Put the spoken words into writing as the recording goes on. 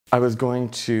I was going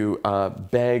to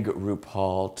beg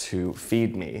RuPaul to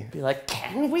feed me. Be like,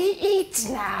 can we eat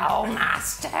now,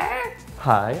 master?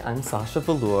 Hi, I'm Sasha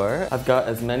Velour. I've got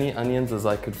as many onions as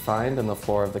I could find on the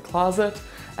floor of the closet,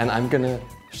 and I'm gonna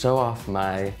show off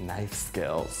my knife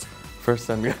skills. First,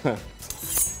 I'm gonna...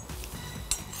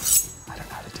 I don't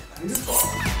know how to do this.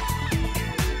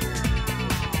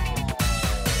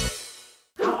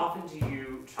 How often do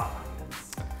you chop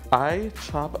onions? I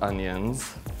chop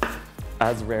onions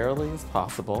as rarely as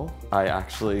possible. I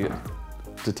actually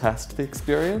detest the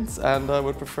experience and I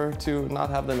would prefer to not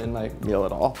have them in my meal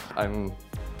at all. I'm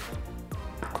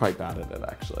quite bad at it,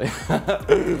 actually.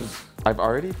 I've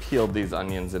already peeled these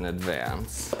onions in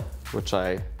advance, which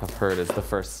I have heard is the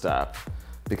first step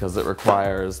because it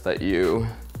requires that you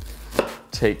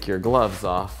take your gloves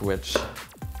off, which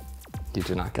you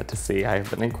do not get to see. I have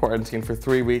been in quarantine for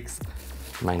 3 weeks.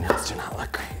 My nails do not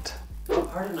look great. What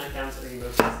part of NightGowns are you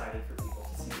most excited for people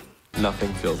to see?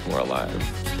 Nothing feels more alive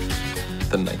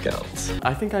than NightGowns.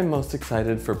 I think I'm most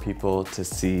excited for people to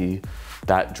see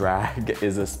that drag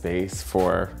is a space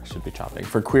for, I should be chopping,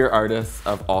 for queer artists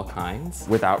of all kinds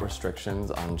without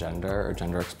restrictions on gender or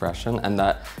gender expression, and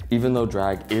that even though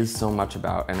drag is so much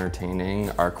about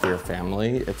entertaining our queer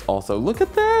family, it's also, look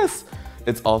at this!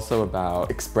 It's also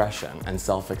about expression and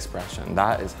self-expression.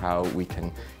 That is how we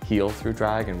can heal through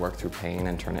drag and work through pain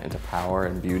and turn it into power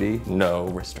and beauty. No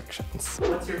restrictions.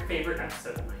 What's your favorite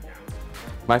episode of NightGowns?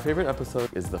 My favorite episode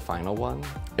is the final one.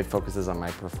 It focuses on my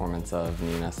performance of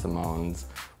Nina Simone's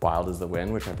Wild as the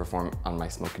Wind, which I perform on my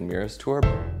Smoke and Mirrors tour.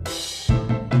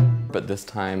 But this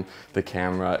time, the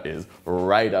camera is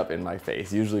right up in my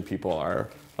face. Usually people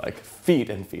are like feet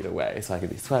and feet away, so I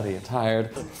could be sweaty and tired.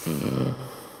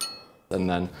 And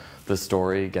then the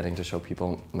story, getting to show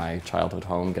people my childhood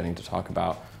home, getting to talk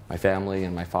about my family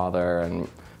and my father and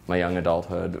my young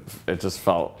adulthood, it just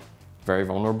felt very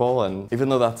vulnerable. And even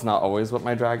though that's not always what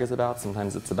my drag is about,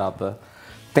 sometimes it's about the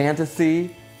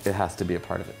fantasy, it has to be a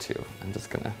part of it too. I'm just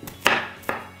gonna...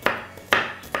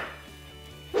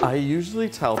 I usually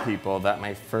tell people that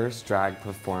my first drag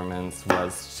performance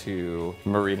was to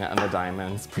Marina and the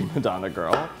Diamonds' Prima Donna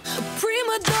Girl.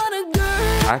 Prima Donna Girl!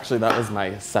 Actually, that was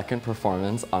my second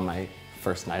performance on my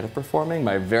first night of performing.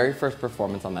 My very first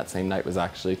performance on that same night was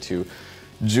actually to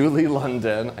Julie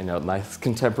London. I know, nice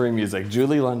contemporary music.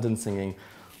 Julie London singing,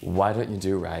 Why Don't You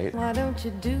Do Right? Why don't you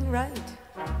do right?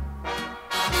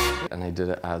 And I did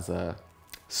it as a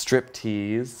strip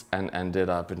tease and ended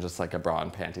up in just like a bra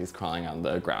and panties crawling on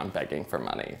the ground begging for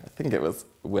money. I think it was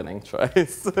winning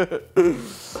choice.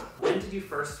 When did you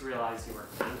first realize you were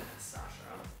famous, Sasha?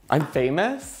 I'm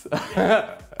famous?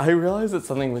 I realized that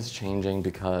something was changing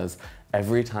because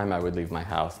every time I would leave my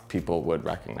house, people would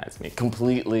recognize me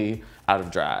completely out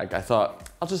of drag. I thought,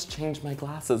 I'll just change my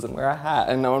glasses and wear a hat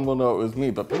and no one will know it was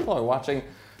me. But people are watching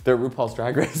their RuPaul's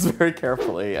Drag Race very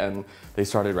carefully and they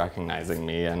started recognizing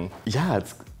me. And yeah,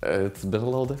 it's been a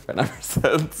little different ever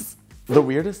since. The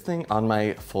weirdest thing on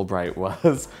my Fulbright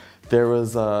was there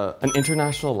was an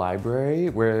international library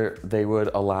where they would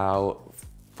allow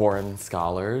foreign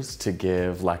scholars to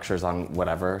give lectures on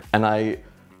whatever. And I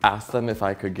asked them if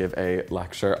I could give a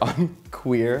lecture on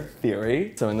queer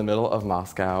theory. So in the middle of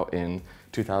Moscow in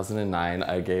 2009,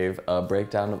 I gave a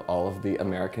breakdown of all of the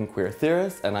American queer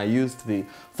theorists, and I used the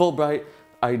Fulbright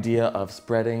idea of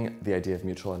spreading the idea of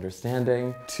mutual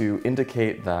understanding to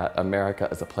indicate that America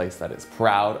is a place that is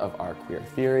proud of our queer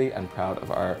theory and proud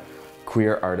of our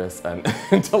queer artists and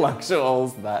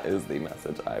intellectuals. That is the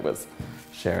message I was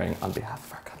sharing on behalf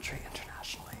of our country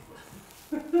internationally.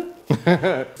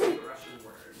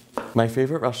 My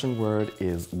favorite Russian word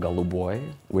is goluboy,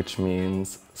 which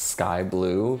means sky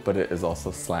blue, but it is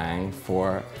also slang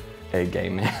for a gay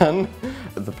man.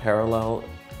 The parallel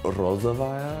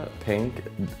rozovaya, pink,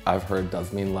 I've heard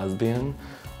does mean lesbian,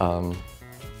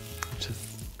 which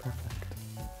is perfect.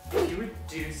 If you would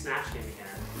do Snatch Game again,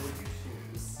 who would you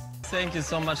choose? Thank you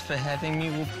so much for having me,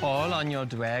 RuPaul, on your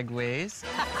drag race.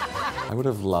 I would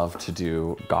have loved to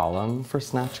do Gollum for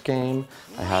Snatch Game.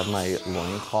 I had my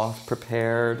loincloth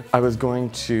prepared. I was going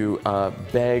to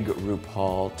beg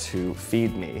RuPaul to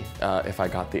feed me if I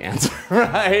got the answer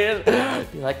right.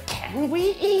 Be like, can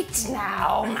we eat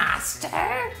now,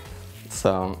 master?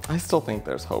 So I still think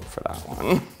there's hope for that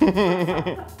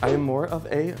one. I am more of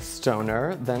a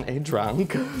stoner than a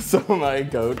drunk, so my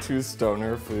go-to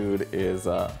stoner food is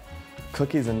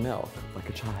cookies and milk, like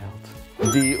a child.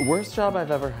 The worst job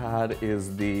I've ever had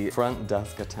is the front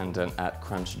desk attendant at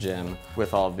Crunch Gym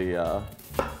with all the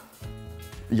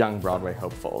young Broadway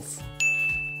hopefuls.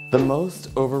 The most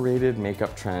overrated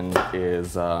makeup trend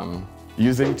is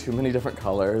using too many different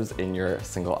colors in your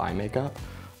single eye makeup.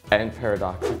 And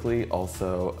paradoxically,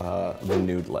 also the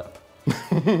nude lip.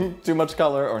 Too much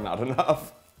color or not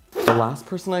enough. The last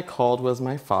person I called was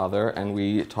my father, and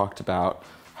we talked about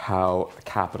how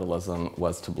capitalism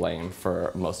was to blame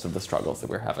for most of the struggles that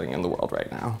we're having in the world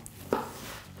right now.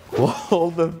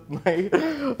 Well,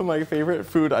 my favorite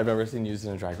food I've ever seen used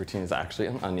in a drag routine is actually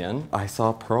an onion. I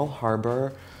saw Pearl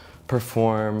Harbor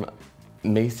perform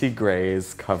Macy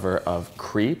Gray's cover of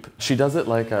Creep. She does it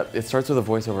like it starts with a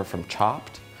voiceover from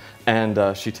Chopped,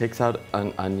 and she takes out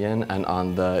an onion, and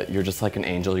on the "You're just like an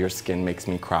angel, your skin makes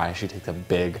me cry," she takes a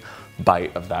big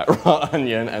bite of that raw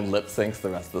onion and lip syncs the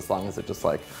rest of the song as it just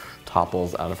like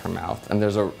topples out of her mouth. And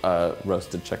there's a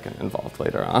roasted chicken involved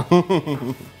later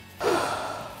on.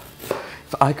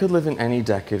 If I could live in any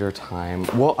decade or time,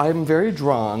 well, I'm very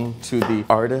drawn to the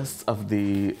artists of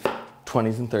the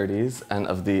 20s and 30s and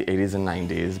of the 80s and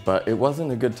 90s, but it wasn't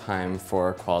a good time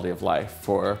for quality of life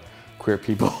for queer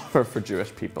people or for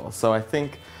Jewish people. So I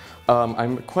think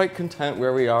I'm quite content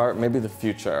where we are. Maybe the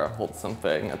future holds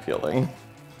something appealing.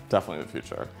 Definitely the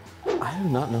future. I do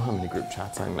not know how many group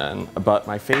chats I'm in, but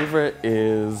my favorite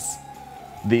is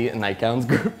the NightGowns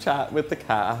group chat with the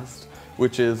cast,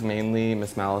 which is mainly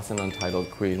Miss Malice and Untitled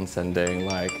Queen sending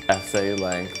like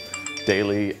essay-length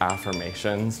daily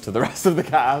affirmations to the rest of the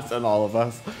cast, and all of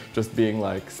us just being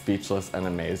like speechless and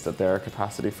amazed at their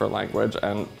capacity for language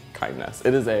and kindness.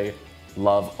 It is a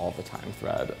love all the time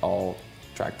thread. All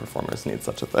drag performers need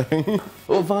such a thing.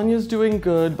 Well, Vanya's doing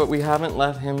good, but we haven't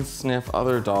let him sniff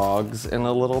other dogs in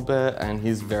a little bit, and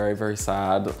he's very, very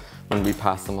sad. When we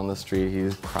pass him on the street,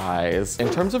 he cries. In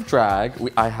terms of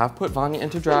drag, I have put Vanya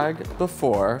into drag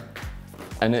before,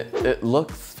 and it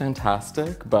looks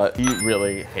fantastic, but he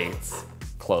really hates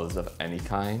clothes of any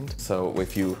kind. So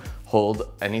if you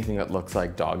hold anything that looks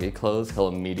like doggy clothes, he'll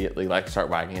immediately like start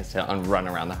wagging his tail and run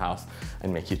around the house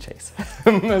and make you chase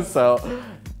him. So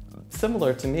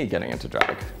similar to me getting into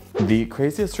drag. The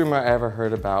craziest rumor I ever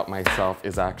heard about myself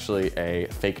is actually a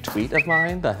fake tweet of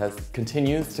mine that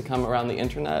continues to come around the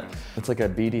internet. It's like a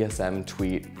BDSM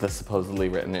tweet that's supposedly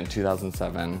written in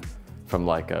 2007 from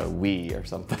like a Wii or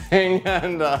something.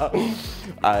 And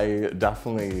I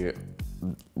definitely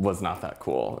was not that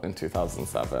cool in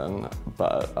 2007,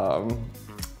 but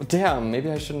damn, maybe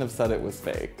I shouldn't have said it was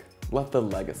fake. Let the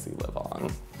legacy live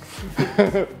on.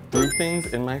 3 things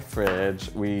in my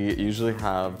fridge. We usually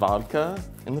have vodka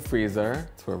in the freezer.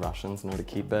 It's where Russians know to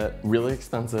keep it. Really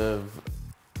expensive,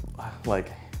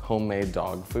 like homemade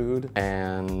dog food,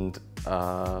 and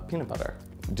peanut butter.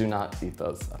 Do not eat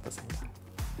those at the same time.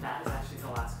 That is actually the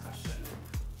last question.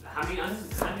 How many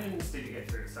onions did you get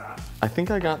through, Sash? I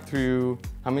think I got through,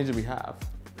 how many did we have?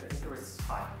 I think there was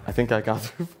 5. I think I got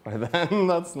through 4 then.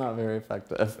 That's not very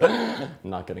effective. I'm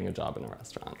not getting a job in a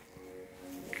restaurant.